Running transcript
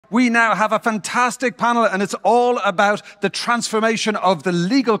we now have a fantastic panel, and it's all about the transformation of the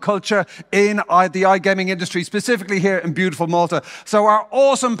legal culture in the iGaming industry, specifically here in beautiful Malta. So our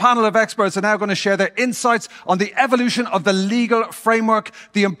awesome panel of experts are now going to share their insights on the evolution of the legal framework,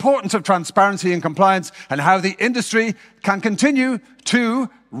 the importance of transparency and compliance, and how the industry can continue to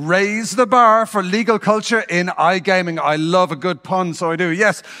raise the bar for legal culture in iGaming. I love a good pun, so I do,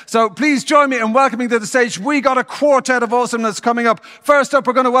 yes. So please join me in welcoming to the stage. We got a quartet of awesomeness coming up. First up,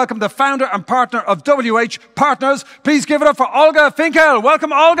 we're going to welcome the founder and partner of WH Partners. Please give it up for Olga Finkel.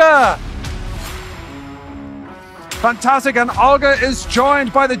 Welcome, Olga. Fantastic. And Olga is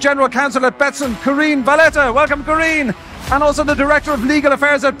joined by the General Counsel at Betsson, Corinne Valletta'. Welcome, Corinne. And also the Director of Legal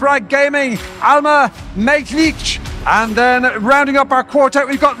Affairs at Bragg Gaming, Alma, Meglič. And then rounding up our quartet,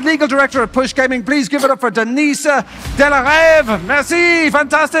 we've got Legal Director at Push Gaming. Please give it up for Denisa, Delareve. Merci,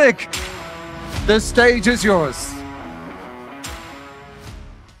 fantastic. The stage is yours.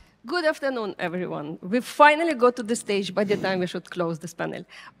 Good afternoon, everyone. We finally got to the stage by the time we should close this panel.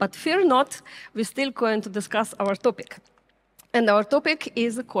 But fear not, we're still going to discuss our topic. And our topic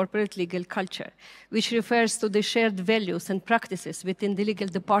is corporate legal culture, which refers to the shared values and practices within the legal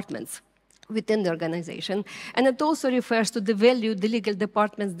departments within the organization. And it also refers to the value the legal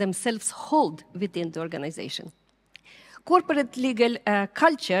departments themselves hold within the organization. Corporate legal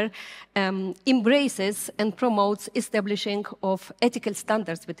culture embraces and promotes establishing of ethical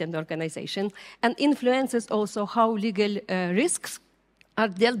standards within the organization and influences also how legal risks are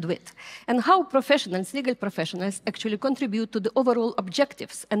dealt with and how professionals, legal professionals, actually contribute to the overall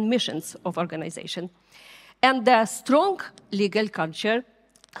objectives and missions of organization. And the strong legal culture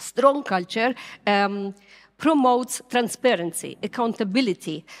promotes transparency,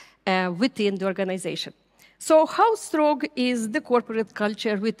 accountability within the organization. So how strong is the corporate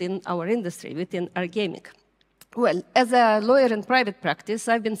culture within our industry, within iGaming? Well, as a lawyer in private practice,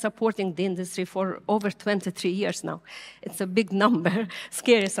 I've been supporting the industry for over 23 years now. It's a big number,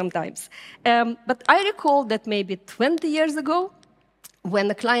 scary sometimes. But I recall that maybe 20 years ago,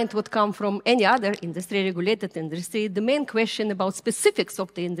 when a client would come from any other industry, regulated industry, the main question about specifics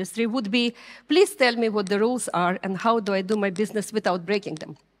of the industry would be, please tell me what the rules are and how do I do my business without breaking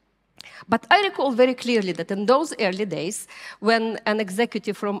them. But I recall very clearly that in those early days, when an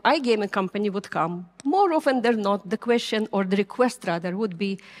executive from iGaming company would come, more often than not, the question or the request rather would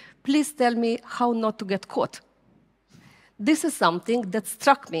be, please tell me how not to get caught. This is something that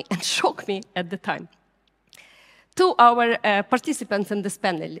struck me and shocked me at the time. To our participants in this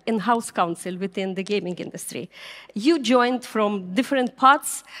panel, in-house counsel within the gaming industry, you joined from different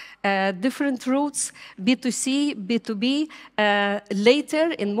paths, different routes, B2C, B2B,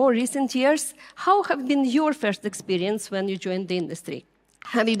 later in more recent years. How have been your first experience when you joined the industry?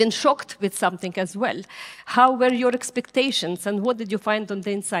 Have you been shocked with something as well? How were your expectations and what did you find on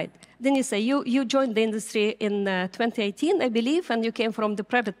the inside? Denisa, you joined the industry in 2018, I believe, and you came from the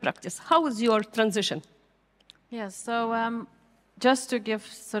private practice. How was your transition? Yes, so just to give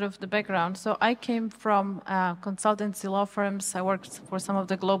sort of the background, so I came from consultancy law firms. I worked for some of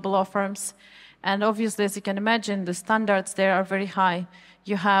the global law firms. And obviously, as you can imagine, the standards there are very high.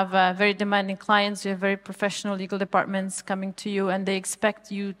 You have very demanding clients, you have very professional legal departments coming to you, and they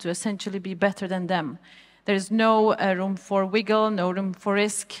expect you to essentially be better than them. There is no room for wiggle, no room for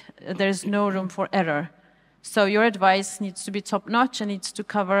risk, there is no room for error. So your advice needs to be top-notch and needs to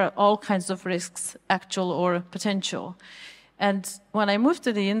cover all kinds of risks, actual or potential. And when I moved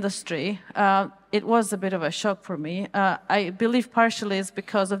to the industry, it was a bit of a shock for me. I believe partially it's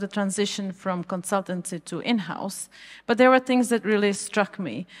because of the transition from consultancy to in-house, but there were things that really struck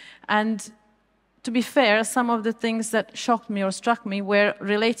me. And to be fair, some of the things that shocked me or struck me were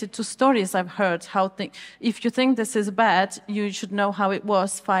related to stories I've heard. If you think this is bad, you should know how it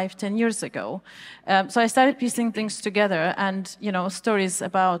was 5, 10 years ago. So I started piecing things together and, stories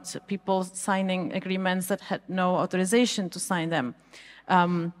about people signing agreements that had no authorization to sign them,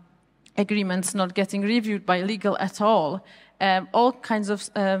 agreements not getting reviewed by legal at all kinds of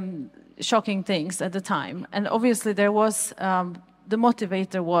shocking things at the time. And obviously there was, the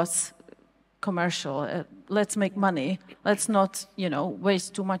motivator was commercial. Let's make money. Let's not,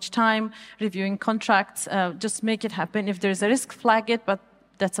 waste too much time reviewing contracts. Just make it happen. If there's a risk, flag it, but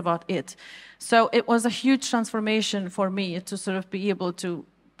that's about it. So it was a huge transformation for me to sort of be able to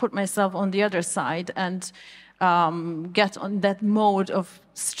put myself on the other side and get on that mode of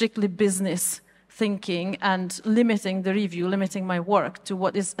strictly business thinking and limiting the review, limiting my work to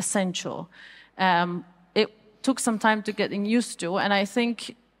what is essential. It took some time to getting used to, and I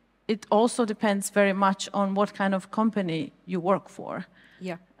think it also depends very much on what kind of company you work for.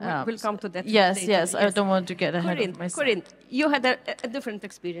 Yeah, we'll come to that. Yes, later. yes, I don't want to get ahead Corinne, of myself. Corinne, you had a different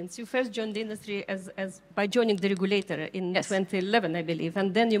experience. You first joined the industry by joining the regulator in 2011, I believe,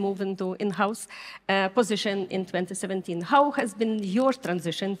 and then you moved into in-house position in 2017. How has been your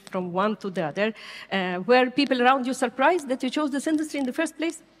transition from one to the other? Were people around you surprised that you chose this industry in the first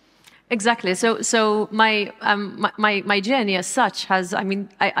place? Exactly. So my journey as such has, I mean,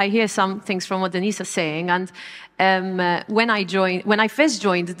 I hear some things from what Denisa is saying, and when I first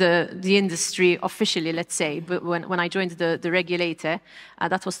joined the industry officially, let's say, but when I joined the regulator,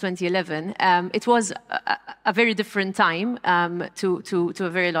 that was 2011. It was a very different time to a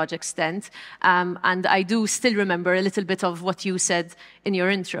very large extent, and I do still remember a little bit of what you said in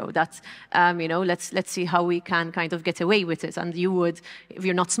your intro, that you know, let's see how we can kind of get away with it. And you would, if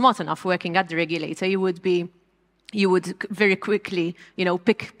you're not smart enough working at the regulator, you would very quickly, you know,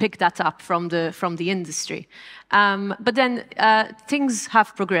 pick that up from the industry. But then things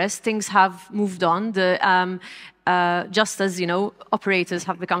have progressed, things have moved on. Just as, you know, operators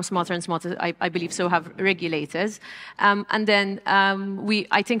have become smarter and smarter, I believe so have regulators. And then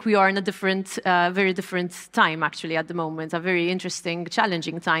I think we are in a different, very different time actually at the moment, a very interesting,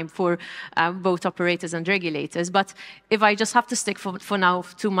 challenging time for both operators and regulators. But if I just have to stick for now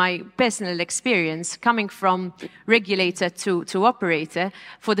to my personal experience, coming from regulator to operator,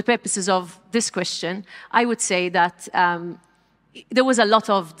 for the purposes of this question, I would say that there was a lot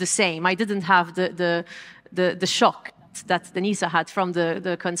of the same. I didn't have the shock that Denisa had from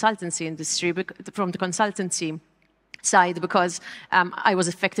the consultancy industry, from the consultancy side, because I was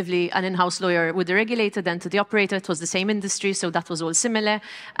effectively an in-house lawyer with the regulator, then to the operator. It was the same industry, so that was all similar.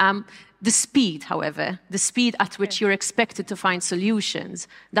 The speed, however, the speed at which you're expected to find solutions,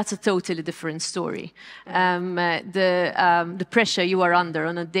 that's a totally different story. The pressure you are under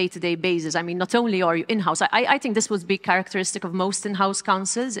on a day-to-day basis, I mean, not only are you in-house, I think this would be characteristic of most in-house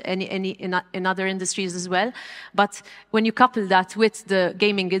counsels, in other industries as well. But when you couple that with the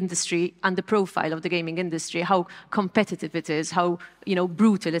gaming industry and the profile of the gaming industry, how competitive it is, how, you know,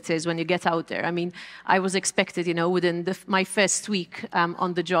 brutal it is when you get out there. I mean, I was expected, you know, within my first week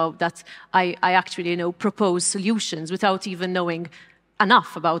on the job that I actually, you know, propose solutions without even knowing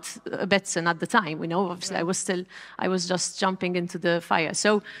enough about Betsson at the time. You know, obviously I was just jumping into the fire.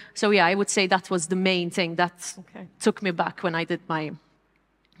 So yeah, I would say that was the main thing that took me back when I did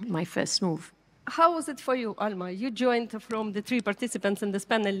my first move. How was it for you, Alma? You joined from the 3 participants in this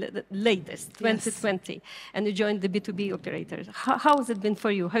panel latest, 2020, yes. And you joined the B2B operators. How has it been for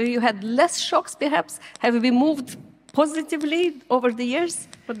you? Have you had less shocks, perhaps? Have you been moved positively over the years?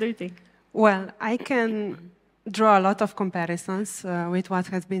 What do you think? Well, I can draw a lot of comparisons with what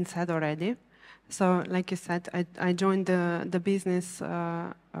has been said already. So, like you said, I joined the business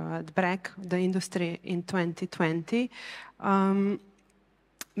at Bragg, the industry, in 2020.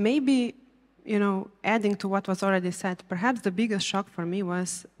 Maybe, you know, adding to what was already said, perhaps the biggest shock for me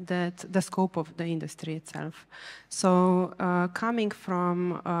was that the scope of the industry itself. So coming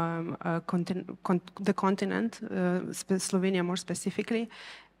from the continent, Slovenia more specifically,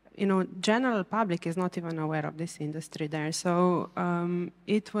 you know, general public is not even aware of this industry there. So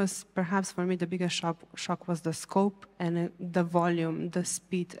it was perhaps for me the biggest shock was the scope and the volume, the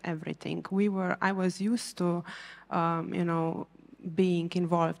speed, everything. I was used to, you know, being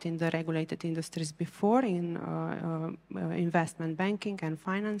involved in the regulated industries before in investment banking and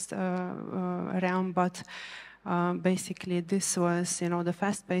finance realm, but basically this was, you know, the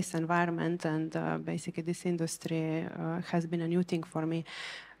fast-paced environment, and basically this industry has been a new thing for me.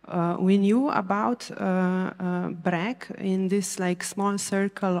 We knew about Bragg in this like small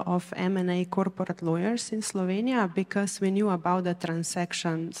circle of M&A corporate lawyers in Slovenia because we knew about the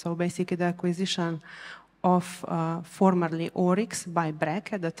transaction, so basically the acquisition of formerly Oryx by Bragg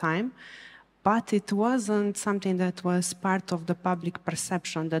at the time, but it wasn't something that was part of the public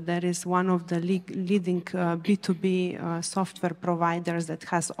perception that there is one of the leading B2B software providers that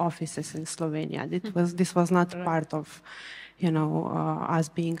has offices in Slovenia. This was not part of, you know, us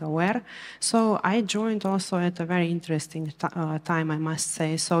being aware. So I joined also at a very interesting time, I must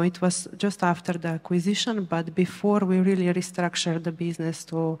say. So it was just after the acquisition, but before we really restructured the business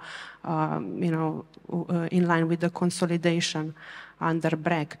to, you know, in line with the consolidation under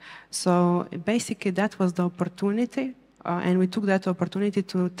Bragg. So basically that was the opportunity, and we took that opportunity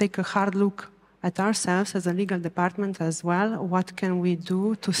to take a hard look at ourselves as a legal department as well. What can we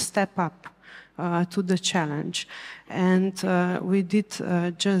do to step up to the challenge? And we did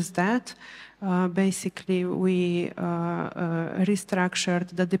just that. basically we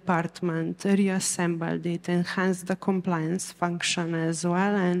restructured the department, reassembled it, enhanced the compliance function as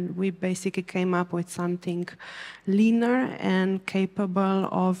well, and we basically came up with something leaner and capable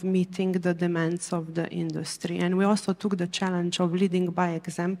of meeting the demands of the industry. And we also took the challenge of leading by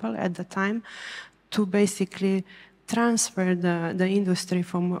example at the time to basically transfer the industry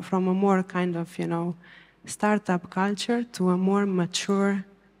from a more kind of, startup culture to a more mature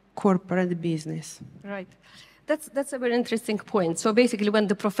corporate business. Right. That's a very interesting point. So basically, when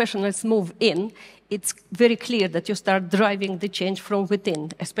the professionals move in, it's very clear that you start driving the change from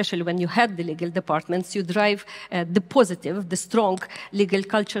within, especially when you had the legal departments, you drive the positive, the strong legal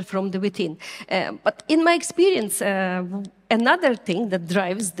culture from the within. But in my experience, another thing that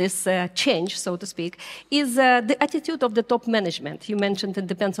drives this change, so to speak, is the attitude of the top management. You mentioned it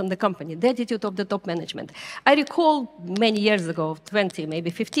depends on the company, the attitude of the top management. I recall many years ago, 20, maybe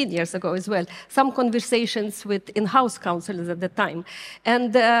 15 years ago as well, some conversations with in-house counsels at the time.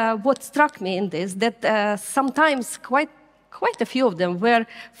 And what struck me in this, that sometimes quite a few of them were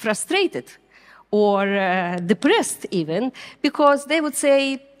frustrated or depressed even, because they would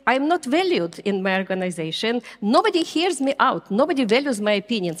say, I'm not valued in my organization. Nobody hears me out. Nobody values my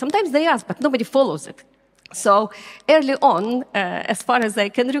opinion. Sometimes they ask, but nobody follows it. So early on, as far as I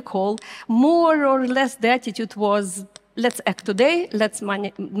can recall, more or less the attitude was, let's act today, let's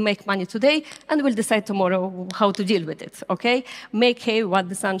make money today, and we'll decide tomorrow how to deal with it, okay? Make hay while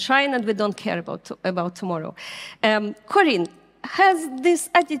the sun shines, and we don't care about tomorrow. Corinne, has this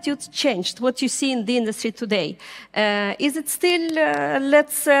attitude changed, what you see in the industry today? Is it still,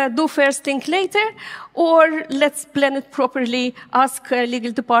 let's do first, think later, or let's plan it properly, ask a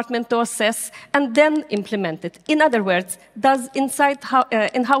legal department to assess, and then implement it? In other words, does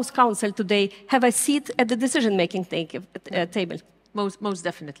in-house counsel today have a seat at the decision-making table? Most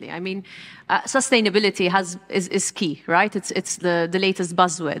definitely. I mean, sustainability is key, right? It's the latest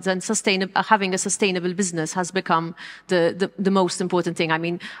buzzwords, and having a sustainable business has become the most important thing. I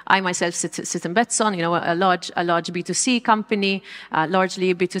mean, I myself sit in Betsson, a large B2C company,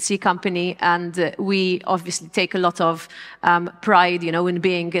 largely B2C company, and we obviously take a lot of pride, in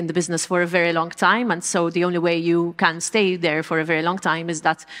being in the business for a very long time. And so the only way you can stay there for a very long time is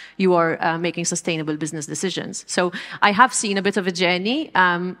that you are making sustainable business decisions. So I have seen a bit of a journey,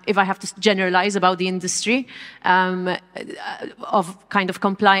 if I have to generalize about the industry, of kind of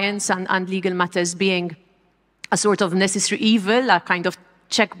compliance and legal matters being a sort of necessary evil, a kind of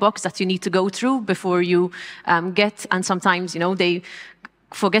checkbox that you need to go through before you get, and sometimes, they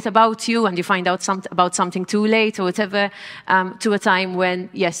forget about you and you find out about something too late or whatever, to a time when,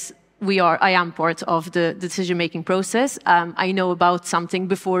 yes, I am part of the decision-making process. I know about something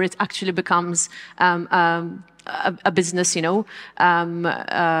before it actually becomes a business,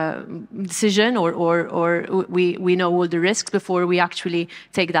 decision, or we know all the risks before we actually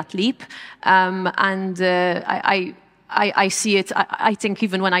take that leap. I see it. I think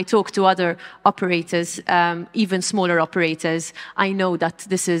even when I talk to other operators, even smaller operators, I know that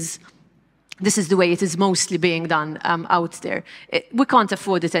this is the way it is mostly being done out there. We can't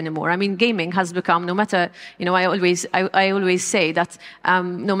afford it anymore. I mean, gaming has become, no matter, I always say that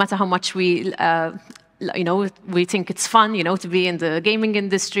no matter how much we think it's fun, to be in the gaming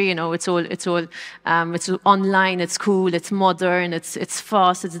industry. It's all online. It's cool. It's modern. It's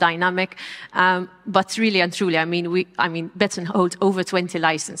fast. It's dynamic. But really and truly, I mean, Betsson holds over 20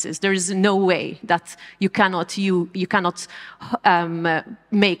 licenses. There is no way that you cannot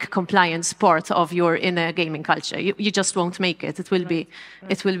make compliance part of your inner gaming culture. You just won't make it. It will be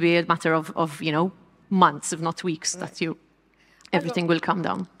a matter of months, if not weeks, that everything will come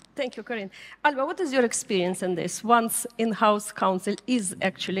down. Thank you, Corinne. Alma, what is your experience in this? Once in-house counsel is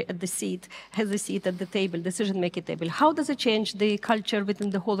actually at the seat, has a seat at the table, decision-making table, how does it change the culture within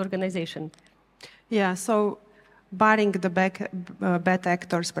the whole organization? Yeah, so barring the bad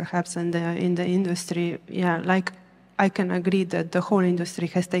actors perhaps in the industry, yeah, like I can agree that the whole industry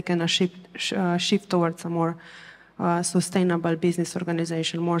has taken a shift towards a more sustainable business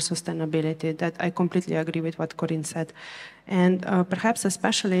organization, more sustainability. That I completely agree with what Corinne said. And perhaps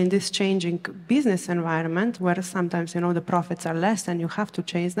especially in this changing business environment where sometimes, the profits are less and you have to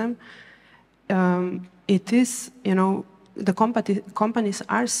chase them, it is, the companies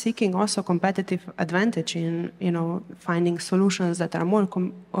are seeking also competitive advantage in, finding solutions that are more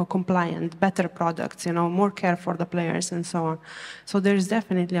compliant, better products, more care for the players and so on. So there's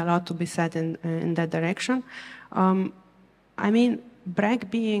definitely a lot to be said in that direction. I mean, Bragg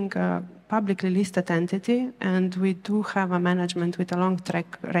being publicly listed entity, and we do have a management with a long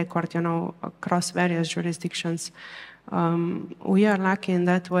track record, across various jurisdictions. We are lucky in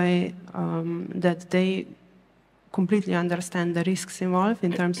that way that they completely understand the risks involved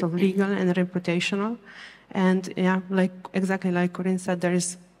in terms of legal and reputational. And yeah, exactly like Corinne said, there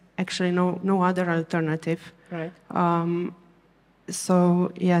is actually no other alternative. Right.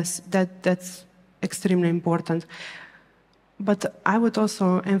 So yes, that's extremely important. But I would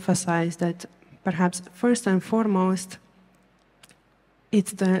also emphasize that perhaps first and foremost,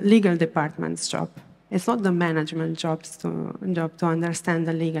 it's the legal department's job. It's not the management job to understand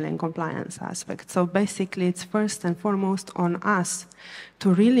the legal and compliance aspect. So basically, it's first and foremost on us to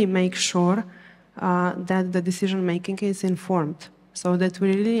really make sure that the decision-making is informed, so that we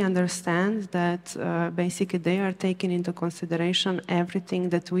really understand that basically they are taking into consideration everything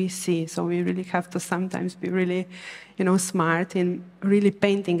that we see. So we really have to sometimes be really, smart in really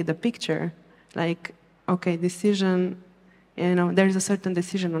painting the picture. Like, okay, decision, there's a certain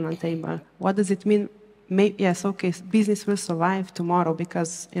decision on the table. What does it mean? Yes, okay, business will survive tomorrow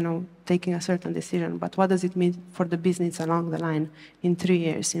because, taking a certain decision, but what does it mean for the business along the line in 3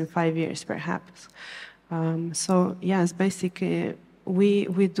 years, in 5 years, perhaps? So, yes, basically,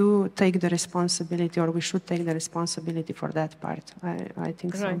 we do take the responsibility, or we should take the responsibility for that part. I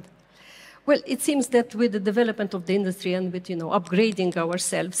think so. Right. Well, it seems that with the development of the industry and with upgrading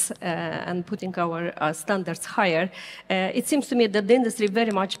ourselves and putting our standards higher, it seems to me that the industry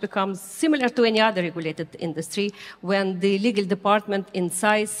very much becomes similar to any other regulated industry when the legal department in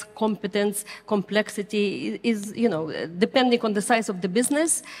size, competence, complexity is, depending on the size of the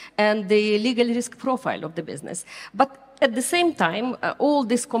business and the legal risk profile of the business. But at the same time, all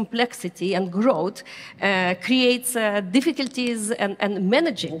this complexity and growth creates difficulties in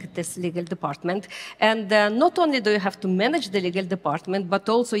managing this legal department. And not only do you have to manage the legal department, but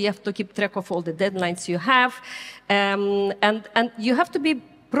also you have to keep track of all the deadlines you have. And you have to be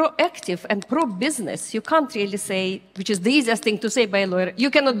proactive and pro-business. You can't really say, which is the easiest thing to say by a lawyer, you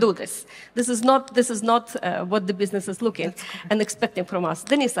cannot do this. This is not what the business is looking and expecting from us.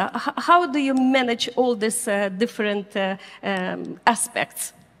 Denisa, how do you manage all these different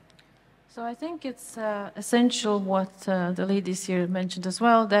aspects? So I think it's essential what the ladies here mentioned as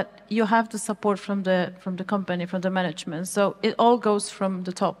well, that you have the support from the company, from the management. So it all goes from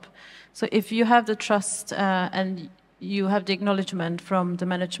the top. So if you have the trust and you have the acknowledgement from the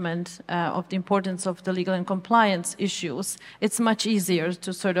management of the importance of the legal and compliance issues, it's much easier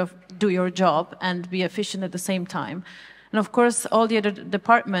to sort of do your job and be efficient at the same time. And of course, all the other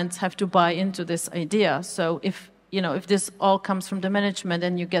departments have to buy into this idea. So if this all comes from the management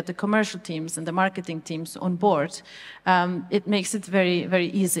and you get the commercial teams and the marketing teams on board, it makes it very, very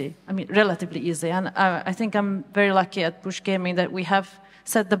easy. I mean, relatively easy. And I think I'm very lucky at Push Gaming that we have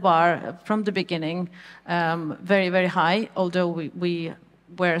set the bar from the beginning very, very high, although we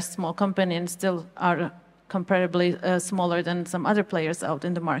were a small company and still are comparably smaller than some other players out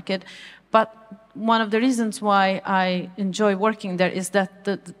in the market. But one of the reasons why I enjoy working there is that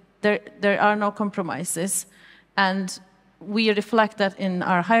there are no compromises. And we reflect that in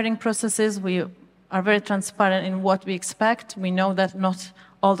our hiring processes. We are very transparent in what we expect. We know that not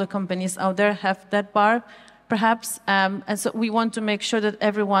all the companies out there have that bar, perhaps. And so we want to make sure that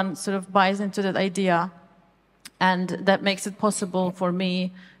everyone sort of buys into that idea. And that makes it possible for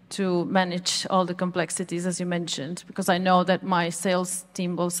me to manage all the complexities, as you mentioned, because I know that my sales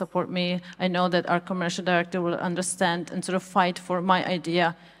team will support me. I know that our commercial director will understand and sort of fight for my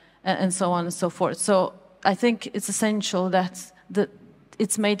idea, and so on and so forth. So I think it's essential that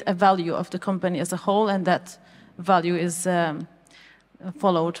it's made a value of the company as a whole, and that value is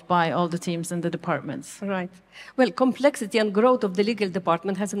followed by all the teams and the departments. Right. Well, complexity and growth of the legal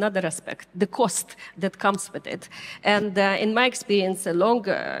department has another aspect, the cost that comes with it. And in my experience, long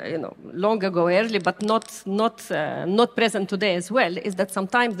ago, early, but not present today as well, is that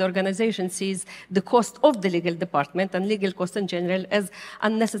sometimes the organization sees the cost of the legal department and legal costs in general as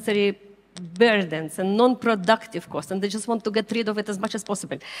unnecessary burdens and non-productive costs, and they just want to get rid of it as much as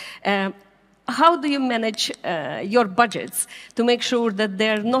possible. How do you manage your budgets to make sure that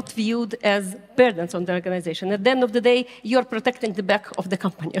they're not viewed as burdens on the organization? At the end of the day, you're protecting the back of the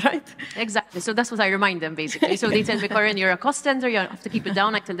company, right? Exactly. So that's what I remind them, basically. So they tell me, Corinne, you're a cost center, you have to keep it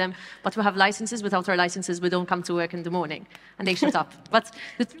down. I tell them, but we have licenses. Without our licenses, we don't come to work in the morning. And they shut up. But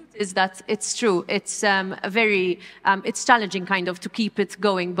the truth is that it's true. It's it's challenging kind of to keep it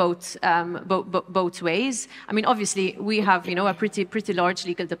going both ways. I mean, obviously, we have, a pretty large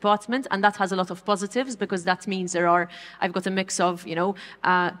legal department, and that has has a lot of positives because that means I've got a mix of,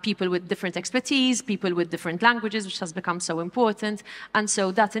 people with different expertise, people with different languages, which has become so important. And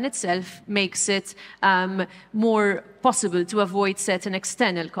so that in itself makes it more possible to avoid certain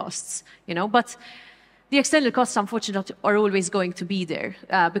external costs, But the external costs, unfortunately, are always going to be there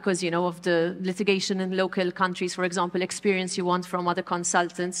because, of the litigation in local countries, for example, experience you want from other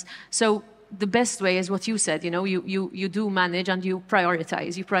consultants. So the best way is what you said, you do manage and you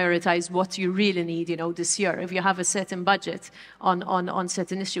prioritize. You prioritize what you really need, this year. If you have a certain budget on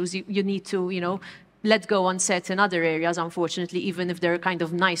certain issues, you need to, let go on certain other areas, unfortunately, even if they're kind of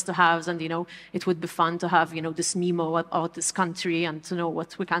nice to have, and, it would be fun to have, this memo about this country and to know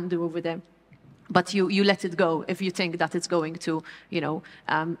what we can do over there. But you let it go if you think that it's going to,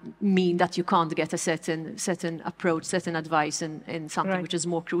 mean that you can't get a certain approach, certain advice in something which is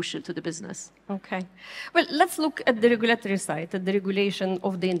more crucial to the business. Okay. Well, let's look at the regulatory side, at the regulation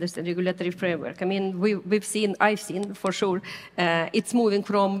of the industry, regulatory framework. I mean, I've seen for sure, it's moving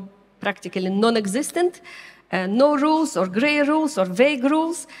from practically non-existent, no rules or gray rules or vague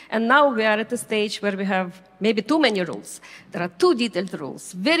rules, and now we are at a stage where we have maybe too many rules. There are too detailed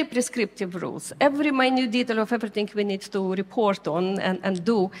rules, very prescriptive rules. Every minute detail of everything we need to report on and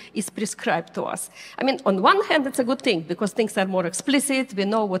do is prescribed to us. I mean, on one hand, it's a good thing because things are more explicit. We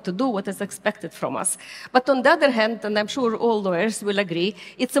know what to do, what is expected from us. But on the other hand, and I'm sure all lawyers will agree,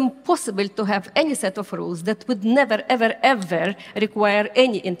 it's impossible to have any set of rules that would never, ever, ever require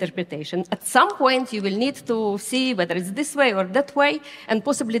any interpretation. At some point, you will need to see whether it's this way or that way and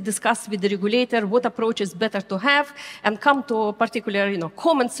possibly discuss with the regulator what approach is better to have and come to a particular,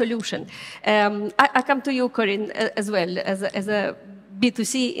 common solution. I come to you, Corinne, as well, as a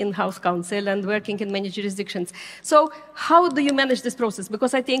B2C in-house counsel and working in many jurisdictions. So how do you manage this process?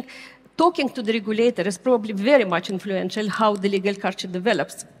 Because I think talking to the regulator is probably very much influential how the legal culture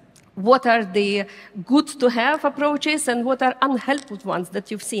develops. What are the good-to-have approaches and what are unhelpful ones that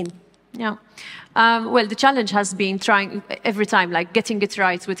you've seen? Yeah. Well, the challenge has been trying every time, like getting it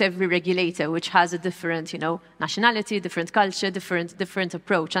right with every regulator, which has a different, nationality, different culture, different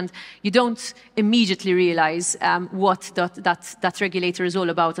approach. And you don't immediately realize what that regulator is all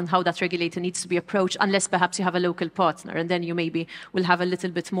about and how that regulator needs to be approached, unless perhaps you have a local partner, and then you maybe will have a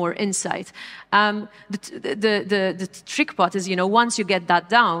little bit more insight. The trick part is, once you get that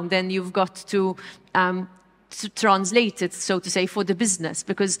down, then you've got to translate it, so to say, for the business,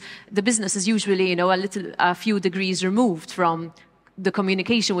 because the business is usually, a few degrees removed from the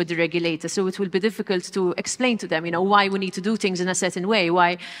communication with the regulator. So it will be difficult to explain to them, why we need to do things in a certain way.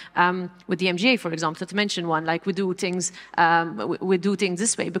 Why, with the MGA, for example, to mention one, like we do things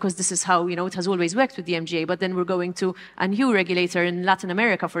this way because this is how, it has always worked with the MGA. But then we're going to a new regulator in Latin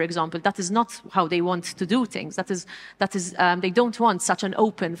America, for example. That is not how they want to do things. That is, they don't want such an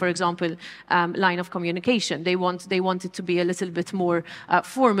open, for example, line of communication. They want it to be a little bit more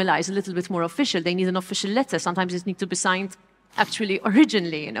formalized, a little bit more official. They need an official letter. Sometimes it needs to be signed actually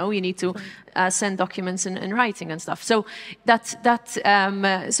originally, you need to send documents in writing and stuff. So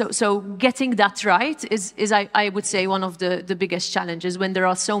so getting that right is I would say one of the biggest challenges when there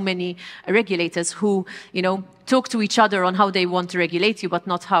are so many regulators who, talk to each other on how they want to regulate you, but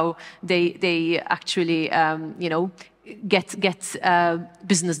not how they actually, get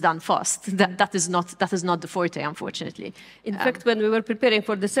business done fast. That is not the forte, unfortunately. In fact, when we were preparing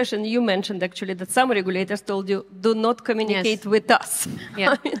for the session, you mentioned actually that some regulators told you, do not communicate with us.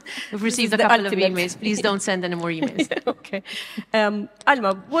 Yeah, we've received a couple of emails. Please don't send any more emails. Yeah, okay.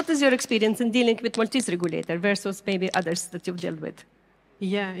 Alma, what is your experience in dealing with Maltese regulator versus maybe others that you've dealt with?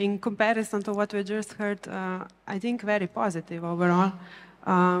 Yeah, in comparison to what we just heard, I think very positive overall.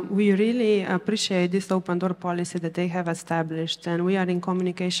 We really appreciate this open door policy that they have established, and we are in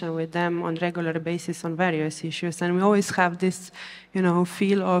communication with them on regular basis on various issues, and we always have this,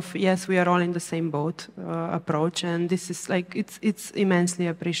 feel of, yes, we are all in the same boat approach, and this is like, it's immensely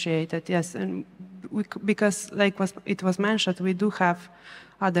appreciated, yes, and because it was mentioned, we do have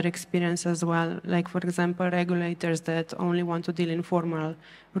other experience as well, like for example, regulators that only want to deal in formal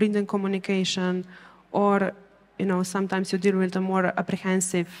written communication, or sometimes you deal with a more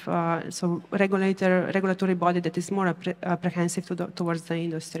apprehensive, regulatory body that is more apprehensive towards the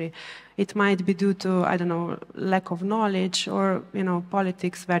industry. It might be due to, I don't know, lack of knowledge or,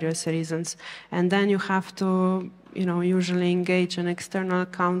 politics, various reasons. And then you have to, usually engage an external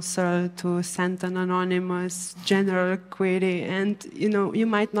counsel to send an anonymous general query, and, you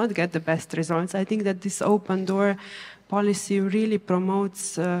might not get the best results. I think that this open door policy really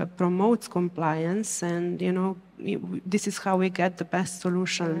promotes compliance and, this is how we get the best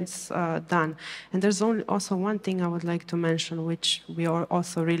solutions done. And there's also one thing I would like to mention, which we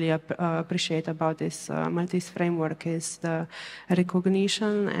also really appreciate about this Maltese framework, is the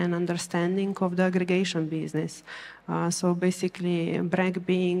recognition and understanding of the aggregation business. So basically, Bragg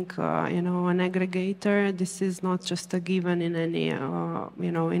being, an aggregator, this is not just a given in any,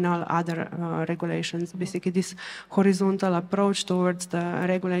 in all other regulations. Basically, this horizontal approach towards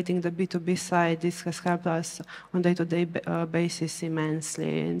regulating the B2B side, this has helped us on day-to-day basis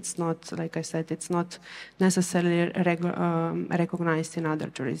immensely. It's not, like I said, it's not necessarily recognized in other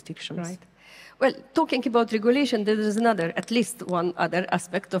jurisdictions. Right. Well, talking about regulation, there is at least one other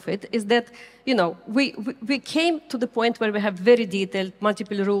aspect of it, is that, we came to the point where we have very detailed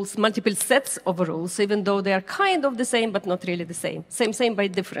multiple rules, multiple sets of rules, even though they are kind of the same, but not really the same. Same by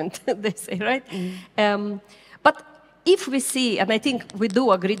different, they say, right? But if we see, and I think we do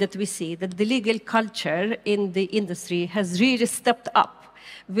agree that we see, that the legal culture in the industry has really stepped up.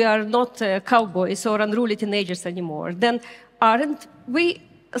 We are not cowboys or unruly teenagers anymore. Then aren't we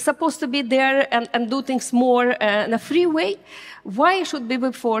supposed to be there and do things more in a free way? Why should we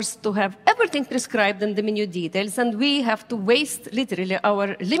be forced to have everything prescribed in the minute details, and we have to waste literally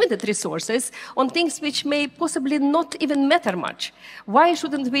our limited resources on things which may possibly not even matter much? Why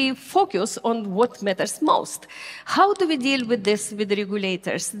shouldn't we focus on what matters most? How do we deal with this with the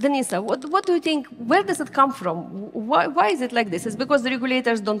regulators? Denisa, what do you think? Where does it come from? Why is it like this? Is it because the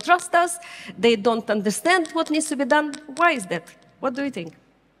regulators don't trust us? They don't understand what needs to be done? Why is that? What do you think?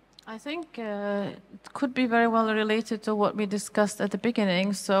 I think it could be very well related to what we discussed at the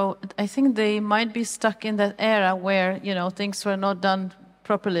beginning. So I think they might be stuck in that era where, things were not done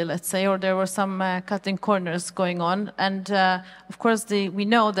properly, let's say, or there were some cutting corners going on. And of course, we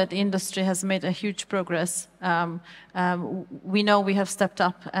know that the industry has made a huge progress. We know we have stepped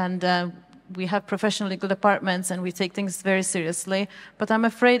up, and we have professional legal departments, and we take things very seriously. But I'm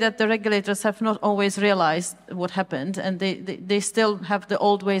afraid that the regulators have not always realized what happened, and they still have the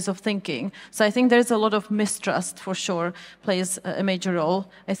old ways of thinking. So I think there's a lot of mistrust, for sure, plays a major role.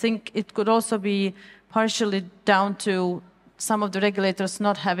 I think it could also be partially down to some of the regulators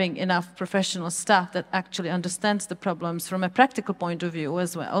not having enough professional staff that actually understands the problems from a practical point of view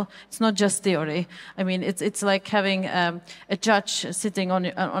as well. It's not just theory. I mean, it's like having a judge sitting on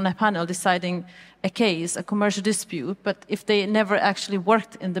a panel deciding a case, a commercial dispute, but if they never actually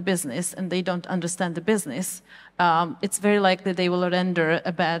worked in the business and they don't understand the business, it's very likely they will render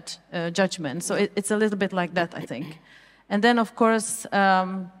a bad judgment. So it's a little bit like that, I think. And then, of course,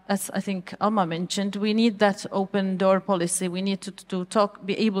 as I think Alma mentioned, we need that open door policy. We need to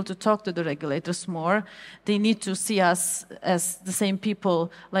be able to talk to the regulators more. They need to see us as the same people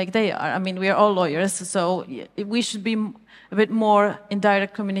like they are. I mean, we are all lawyers, so we should be a bit more in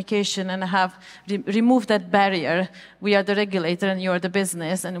direct communication and remove that barrier. We are the regulator and you are the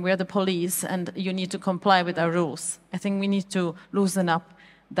business, and we are the police, and you need to comply with our rules. I think we need to loosen up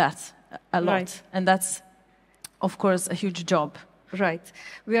that a lot. Right. And that's, of course, a huge job. Right.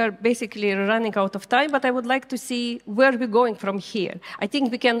 We are basically running out of time, but I would like to see where we're going from here. I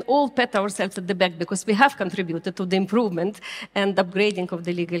think we can all pat ourselves at the back because we have contributed to the improvement and upgrading of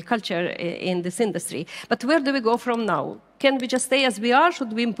the legal culture in this industry. But where do we go from now? Can we just stay as we are?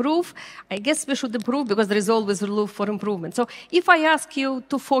 Should we improve? I guess we should improve because there is always room for improvement. So if I ask you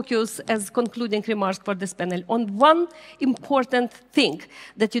to focus as concluding remarks for this panel on one important thing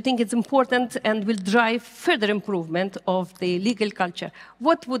that you think is important and will drive further improvement of the legal culture,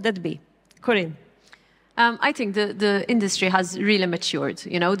 what would that be? Corinne? I think the industry has really matured.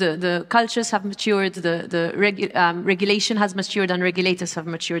 You know, the cultures have matured, the regulation has matured, and regulators have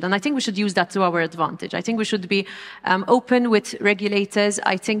matured. And I think we should use that to our advantage. I think we should be open with regulators.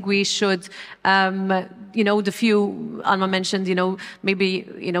 I think we should, you know, the few Alma mentioned, you know, maybe,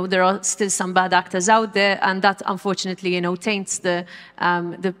 you know, there are still some bad actors out there, and that unfortunately, you know, taints the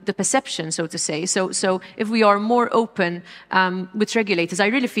perception, so to say. So if we are more open with regulators, I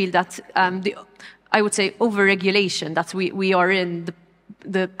really feel that I would say over-regulation that we are in,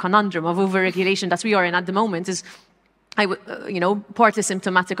 the conundrum of over-regulation that we are in at the moment is, you know, partly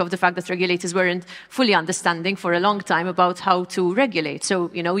symptomatic of the fact that regulators weren't fully understanding for a long time about how to regulate.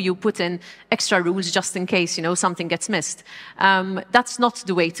 So, you know, you put in extra rules just in case, you know, something gets missed. That's not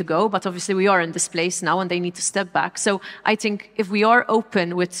the way to go, but obviously we are in this place now and they need to step back. So I think if we are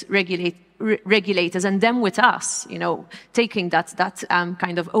open with regulators and them with us, you know, taking that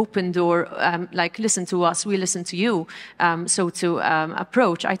kind of open door, like listen to us, we listen to you, so to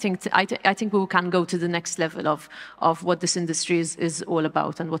approach, I think we can go to the next level of what this industry is all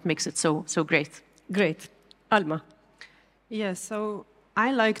about and what makes it so great. Great. Alma? Yes, so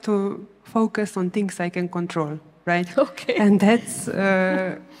I like to focus on things I can control. right? Okay. And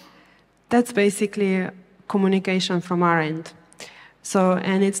that's basically communication from our end. So,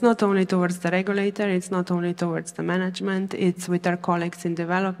 and it's not only towards the regulator, it's not only towards the management, it's with our colleagues in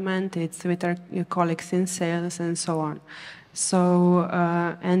development, it's with our colleagues in sales, and so on. So,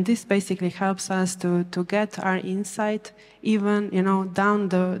 and this basically helps us to get our insight even, down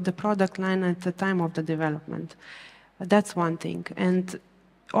the product line at the time of the development. That's one thing. And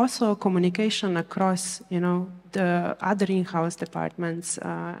also communication across, the other in-house departments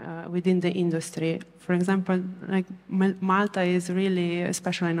within the industry. For example, like Malta is really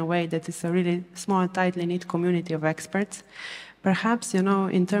special in a way that it's a really small, tightly knit community of experts. Perhaps,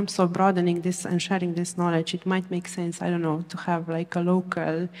 in terms of broadening this and sharing this knowledge, it might make sense, I don't know, to have like a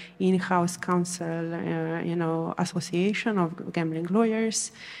local in-house council, association of gambling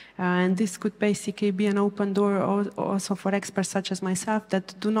lawyers. And this could basically be an open door also for experts such as myself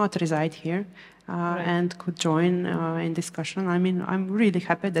that do not reside here and could join in discussion. I mean, I'm really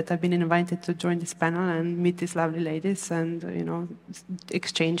happy that I've been invited to join this panel and meet these lovely ladies and,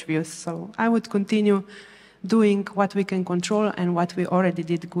 exchange views. So I would continue doing what we can control and what we already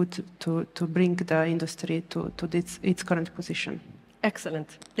did good to bring the industry to its current position.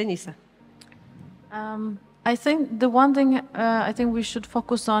 Excellent. Denisa. I think the one thing I think we should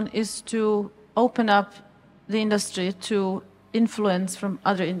focus on is to open up the industry to influence from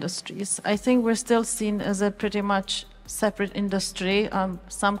other industries. I think we're still seen as a pretty much separate industry.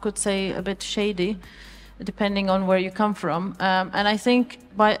 Some could say a bit shady, depending on where you come from. And I think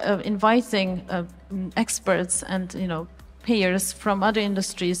by inviting experts and peers from other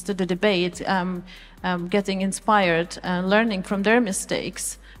industries to the debate, getting inspired and learning from their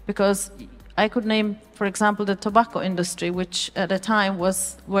mistakes, because I could name, for example, the tobacco industry, which at the time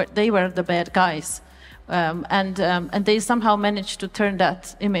they were the bad guys. And they somehow managed to turn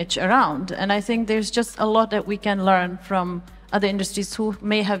that image around. And I think there's just a lot that we can learn from other industries who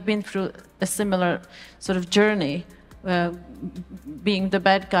may have been through a similar sort of journey, being the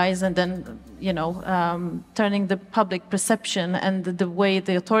bad guys and then, turning the public perception and the way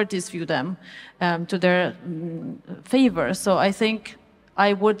the authorities view them to their favor. So I think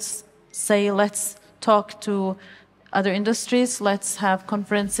I would say let's talk to other industries, let's have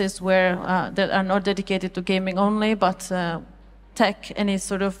conferences where that are not dedicated to gaming only, but tech, any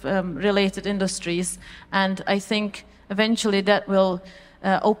sort of related industries. And I think eventually that will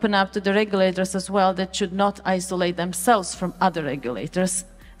open up to the regulators as well, that should not isolate themselves from other regulators.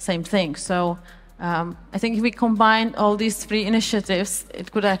 Same thing. So I think if we combine all these three initiatives,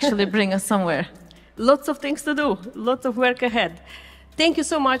 it could actually bring us somewhere. Lots of things to do, lots of work ahead. Thank you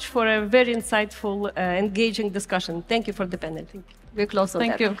so much for a very insightful, engaging discussion. Thank you for the panel. We're close on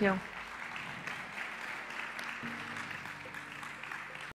that. Thank you.